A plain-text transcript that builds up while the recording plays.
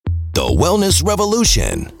The Wellness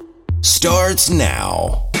Revolution starts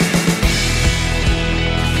now.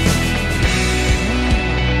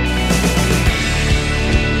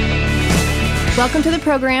 Welcome to the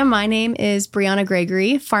program. My name is Bryana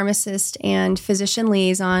Gregory, pharmacist and physician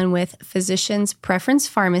liaison with Physicians Preference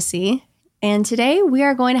Pharmacy. And today we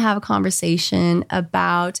are going to have a conversation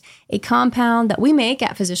about a compound that we make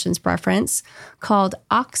at Physicians Preference called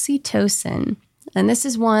Oxytocin. And this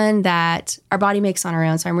is one that our body makes on our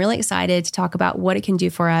own. So I'm really excited to talk about what it can do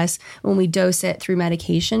for us when we dose it through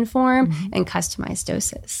medication form and customized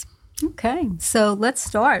doses. Okay, so let's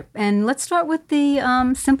start. And let's start with the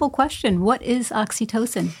simple question. What is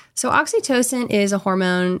oxytocin? So oxytocin is a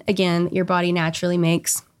hormone, again, that your body naturally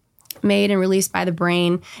makes, made and released by the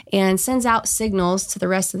brain, and sends out signals to the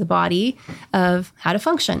rest of the body of how to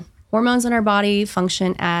function. Hormones in our body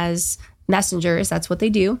function as messengers. That's what they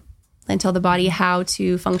do. And tell the body how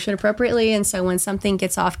to function appropriately. And so when something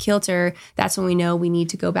gets off kilter, that's when we know we need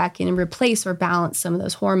to go back in and replace or balance some of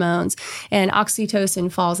those hormones. And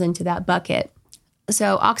oxytocin falls into that bucket.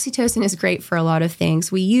 So oxytocin is great for a lot of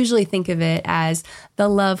things. We usually think of it as the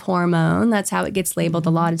love hormone. That's how it gets labeled a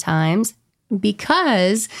lot of times,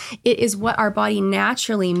 because it is what our body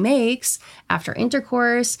naturally makes after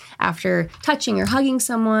intercourse, after touching or hugging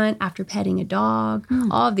someone, after petting a dog,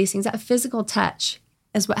 all of these things. That physical touch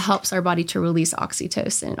is what helps our body to release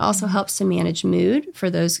oxytocin. It also helps to manage mood for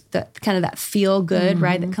those that kind of that feel good,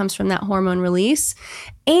 right, that comes from that hormone release.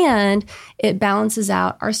 And it balances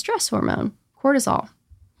out our stress hormone, cortisol.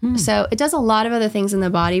 So it does a lot of other things in the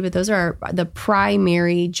body, but those are the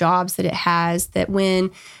primary jobs that it has, that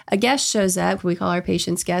when a guest shows up, we call our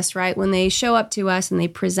patients guests, right? When they show up to us and they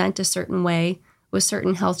present a certain way with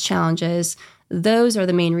certain health challenges, those are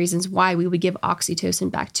the main reasons why we would give oxytocin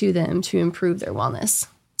back to them to improve their wellness.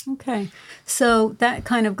 Okay. So that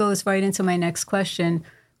kind of goes right into my next question.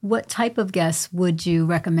 What type of guests would you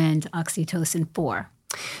recommend oxytocin for?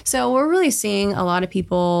 So we're really seeing a lot of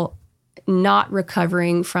people not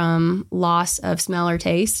recovering from loss of smell or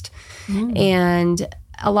taste, and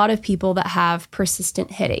a lot of people that have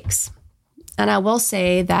persistent headaches. And I will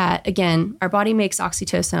say that, again, our body makes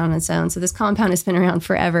oxytocin on its own. So this compound has been around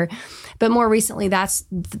forever. But more recently,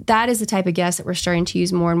 that is the type of guest that we're starting to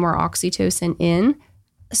use more and more oxytocin in.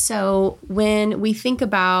 So when we think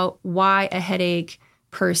about why a headache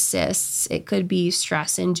persists, it could be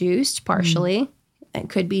stress-induced partially. It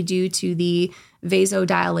could be due to the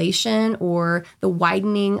vasodilation or the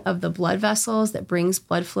widening of the blood vessels that brings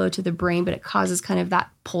blood flow to the brain, but it causes kind of that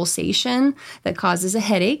pulsation that causes a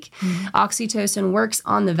headache. Oxytocin works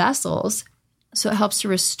on the vessels, so it helps to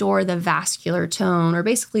restore the vascular tone, or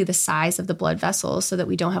basically the size of the blood vessels, so that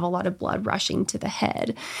we don't have a lot of blood rushing to the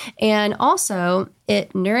head. And also,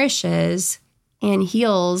 it nourishes and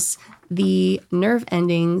heals the nerve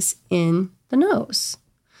endings in the nose.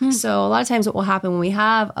 So a lot of times what will happen when we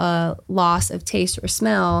have a loss of taste or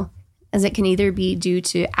smell is it can either be due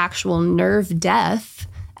to actual nerve death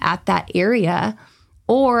at that area,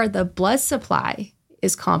 or the blood supply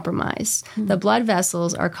is compromised. The blood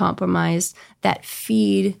vessels are compromised that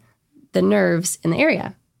feed the nerves in the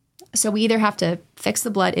area. So we either have to fix the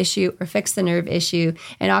blood issue or fix the nerve issue,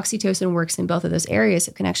 and oxytocin works in both of those areas.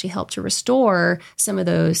 It can actually help to restore some of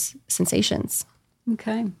those sensations.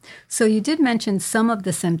 Okay. So you did mention some of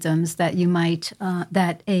the symptoms that you might,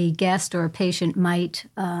 that a guest or a patient might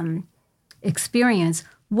experience.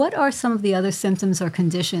 What are some of the other symptoms or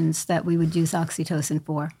conditions that we would use oxytocin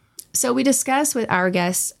for? So we discuss with our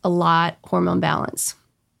guests a lot hormone balance.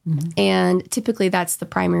 And typically that's the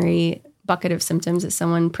primary bucket of symptoms that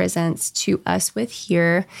someone presents to us with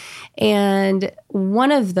here. And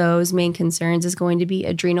one of those main concerns is going to be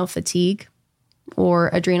adrenal fatigue, or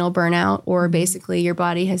adrenal burnout, or basically your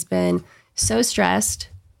body has been so stressed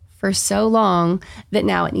for so long that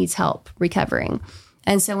now it needs help recovering.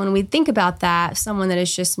 And so when we think about that, someone that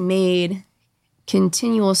has just made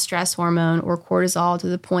continual stress hormone or cortisol to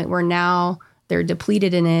the point where now they're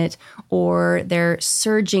depleted in it, or they're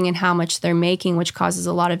surging in how much they're making, which causes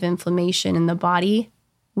a lot of inflammation in the body,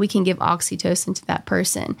 we can give oxytocin to that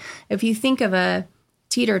person. If you think of a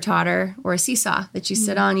teeter-totter or a seesaw that you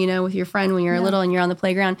sit on, with your friend when you're little and you're on the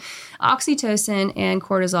playground, oxytocin and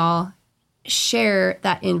cortisol share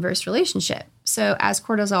that inverse relationship. So as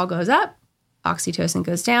cortisol goes up, oxytocin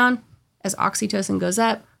goes down. As oxytocin goes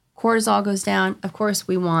up, cortisol goes down. Of course,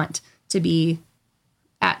 we want to be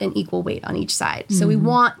at an equal weight on each side. So we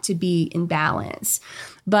want to be in balance.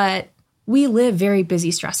 But we live very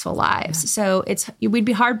busy, stressful lives. So we'd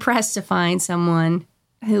be hard pressed to find someone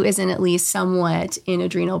who isn't at least somewhat in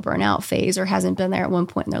adrenal burnout phase or hasn't been there at one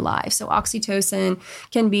point in their life. So oxytocin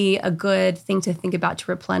can be a good thing to think about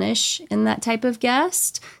to replenish in that type of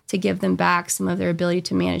guest, to give them back some of their ability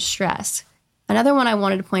to manage stress. Another one I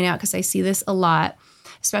wanted to point out, because I see this a lot,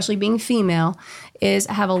 especially being female, is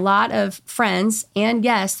I have a lot of friends and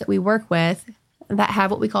guests that we work with that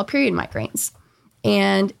have what we call period migraines.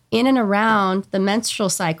 And in and around the menstrual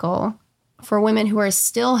cycle, for women who are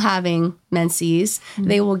still having menses,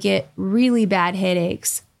 they will get really bad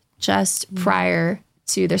headaches just prior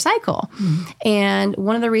to their cycle. And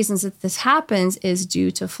one of the reasons that this happens is due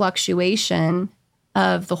to fluctuation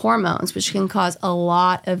of the hormones, which can cause a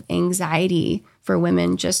lot of anxiety for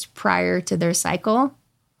women just prior to their cycle.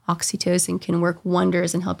 Oxytocin can work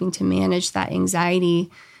wonders in helping to manage that anxiety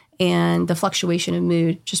and the fluctuation of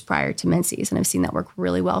mood just prior to menses. And I've seen that work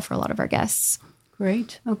really well for a lot of our guests.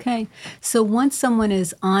 Great. Okay. So once someone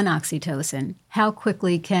is on oxytocin, how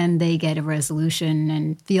quickly can they get a resolution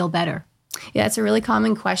and feel better? Yeah, it's a really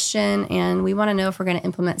common question. And we want to know if we're going to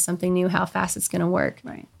implement something new, how fast it's going to work.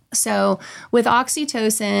 Right. So with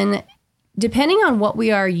oxytocin, depending on what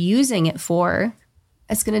we are using it for,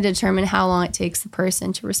 it's going to determine how long it takes the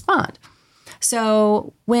person to respond.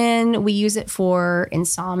 So when we use it for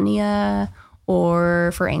insomnia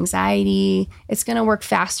or for anxiety, it's going to work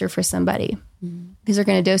faster for somebody because they're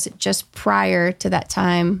going to dose it just prior to that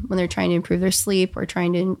time when they're trying to improve their sleep or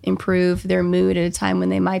trying to improve their mood at a time when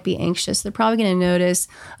they might be anxious. They're probably going to notice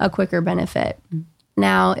a quicker benefit.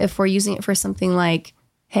 Now, if we're using it for something like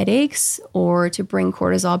headaches or to bring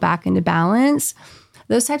cortisol back into balance,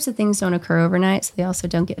 those types of things don't occur overnight, so they also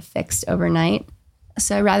don't get fixed overnight.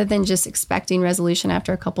 So rather than just expecting resolution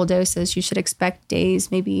after a couple doses, you should expect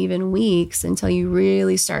days, maybe even weeks, until you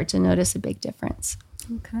really start to notice a big difference.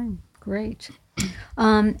 Okay, great.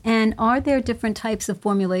 And are there different types of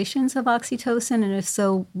formulations of oxytocin? And if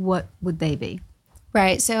so, what would they be?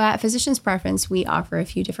 Right. So at Physician's Preference, we offer a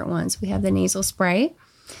few different ones. We have the nasal spray,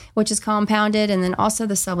 which is compounded, and then also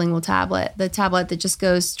the sublingual tablet, the tablet that just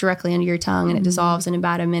goes directly under your tongue and it dissolves in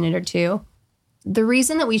about a minute or two. The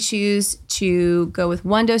reason that we choose to go with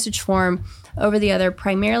one dosage form over the other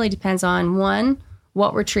primarily depends on, one,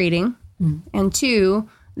 what we're treating, and two,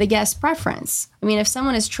 the guest preference. I mean, if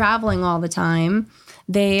someone is traveling all the time,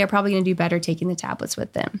 they are probably going to do better taking the tablets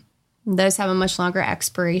with them. Those have a much longer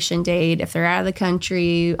expiration date. If they're out of the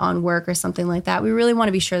country on work or something like that, we really want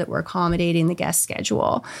to be sure that we're accommodating the guest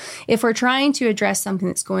schedule. If we're trying to address something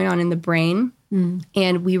that's going on in the brain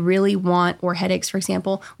and we really want, or headaches, for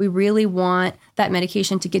example, we really want that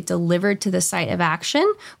medication to get delivered to the site of action,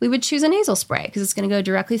 we would choose a nasal spray because it's going to go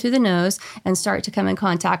directly through the nose and start to come in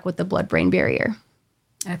contact with the blood-brain barrier.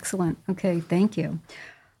 Excellent. Okay, thank you.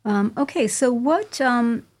 Okay, so what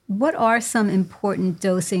are some important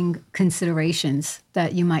dosing considerations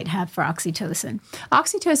that you might have for oxytocin?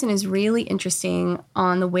 Oxytocin is really interesting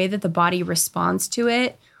on the way that the body responds to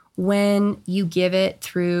it when you give it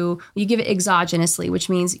exogenously, which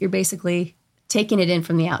means you're basically taking it in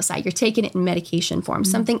from the outside. You're taking it in medication form,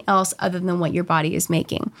 something else other than what your body is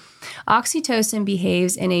making. Oxytocin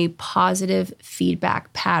behaves in a positive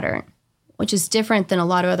feedback pattern, which is different than a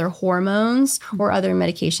lot of other hormones or other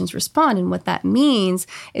medications respond. And what that means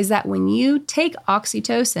is that when you take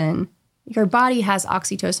oxytocin, your body has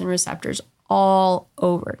oxytocin receptors all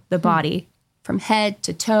over the body, from head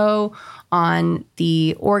to toe, on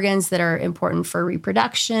the organs that are important for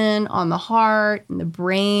reproduction, on the heart and the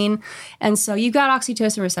brain. And so you've got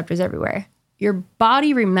oxytocin receptors everywhere. Your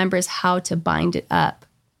body remembers how to bind it up.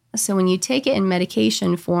 So when you take it in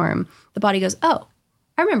medication form, the body goes, oh,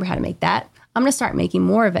 I remember how to make that. I'm going to start making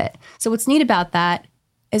more of it. So what's neat about that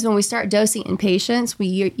is when we start dosing in patients,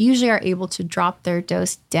 we usually are able to drop their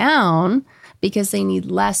dose down because they need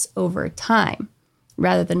less over time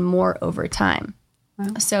rather than more over time. Wow.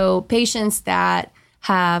 So patients that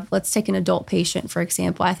have, let's take an adult patient, for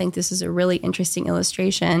example. I think this is a really interesting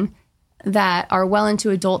illustration, that are well into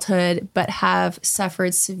adulthood but have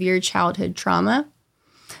suffered severe childhood trauma.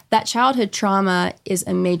 That childhood trauma is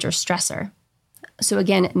a major stressor. So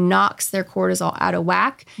again, it knocks their cortisol out of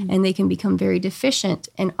whack and they can become very deficient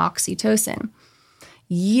in oxytocin.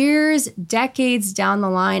 Years, decades down the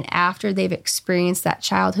line after they've experienced that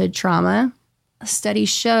childhood trauma, studies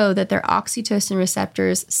show that their oxytocin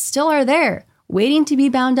receptors still are there, waiting to be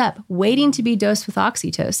bound up, waiting to be dosed with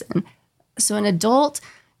oxytocin. So an adult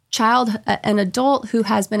who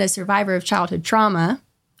has been a survivor of childhood trauma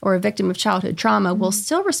or a victim of childhood trauma will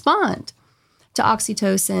still respond to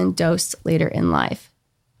oxytocin dosed later in life.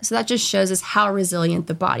 So that just shows us how resilient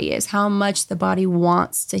the body is, how much the body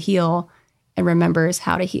wants to heal and remembers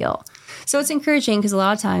how to heal. So it's encouraging because a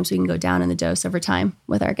lot of times we can go down in the dose over time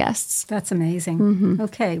with our guests. That's amazing.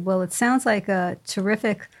 Okay, well, it sounds like a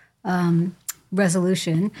terrific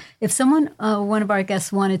resolution. If someone, one of our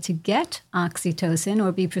guests wanted to get oxytocin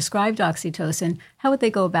or be prescribed oxytocin, how would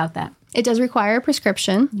they go about that? It does require a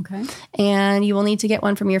prescription, Okay. and you will need to get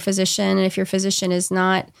one from your physician. And if your physician is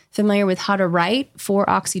not familiar with how to write for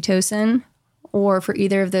oxytocin or for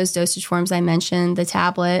either of those dosage forms I mentioned, the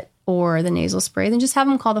tablet or the nasal spray, then just have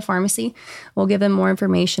them call the pharmacy. We'll give them more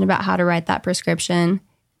information about how to write that prescription.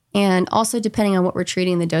 And also, depending on what we're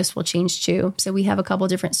treating, the dose will change too. So we have a couple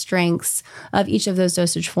different strengths of each of those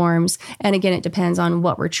dosage forms. And again, it depends on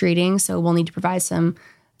what we're treating. So we'll need to provide some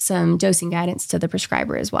dosing guidance to the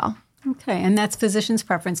prescriber as well. Okay, and that's Physician's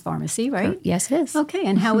Preference Pharmacy, right? Yes, it is. Okay,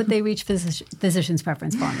 and how would they reach Physician's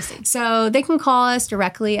Preference Pharmacy? So they can call us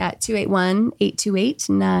directly at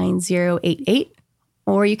 281-828-9088,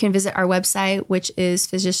 or you can visit our website, which is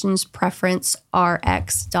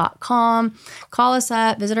physicianspreferencerx.com. Call us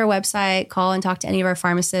up, visit our website, call and talk to any of our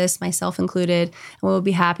pharmacists, myself included, and we'll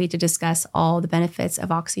be happy to discuss all the benefits of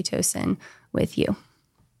oxytocin with you.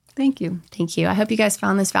 Thank you. Thank you. I hope you guys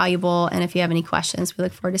found this valuable, and if you have any questions, we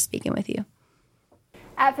look forward to speaking with you.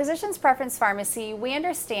 At Physician's Preference Pharmacy, we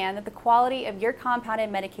understand that the quality of your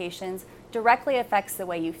compounded medications directly affects the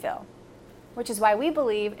way you feel, which is why we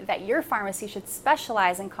believe that your pharmacy should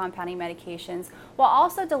specialize in compounding medications while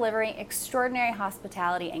also delivering extraordinary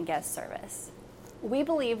hospitality and guest service. We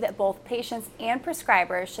believe that both patients and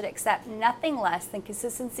prescribers should accept nothing less than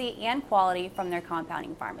consistency and quality from their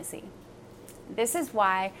compounding pharmacy. This is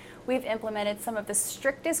why we've implemented some of the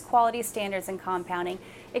strictest quality standards in compounding,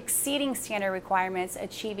 exceeding standard requirements,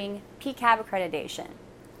 achieving PCAB accreditation,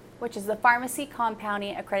 which is the Pharmacy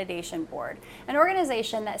Compounding Accreditation Board, an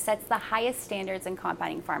organization that sets the highest standards in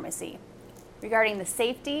compounding pharmacy regarding the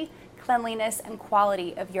safety, cleanliness, and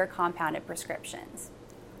quality of your compounded prescriptions.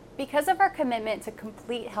 Because of our commitment to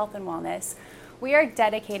complete health and wellness, we are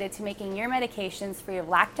dedicated to making your medications free of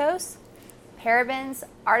lactose, parabens,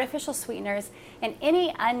 artificial sweeteners, and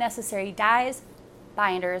any unnecessary dyes,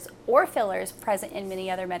 binders, or fillers present in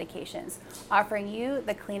many other medications, offering you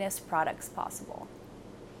the cleanest products possible.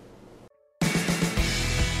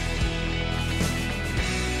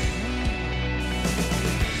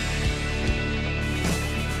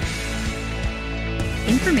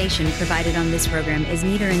 Information provided on this program is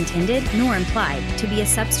neither intended nor implied to be a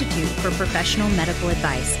substitute for professional medical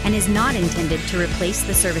advice and is not intended to replace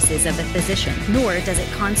the services of a physician, nor does it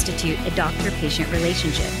constitute a doctor-patient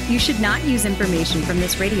relationship. You should not use information from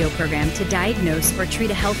this radio program to diagnose or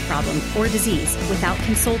treat a health problem or disease without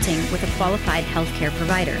consulting with a qualified healthcare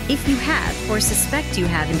provider. If you have or suspect you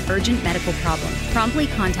have an urgent medical problem, promptly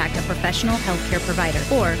contact a professional healthcare provider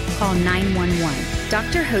or call 911.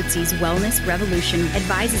 Dr. Hotze's Wellness Revolution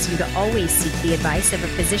advises you to always seek the advice of a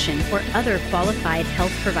physician or other qualified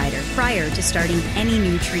health provider prior to starting any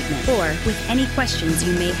new treatment or with any questions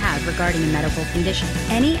you may have regarding a medical condition.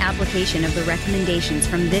 Any application of the recommendations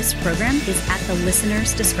from this program is at the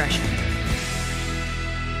listener's discretion.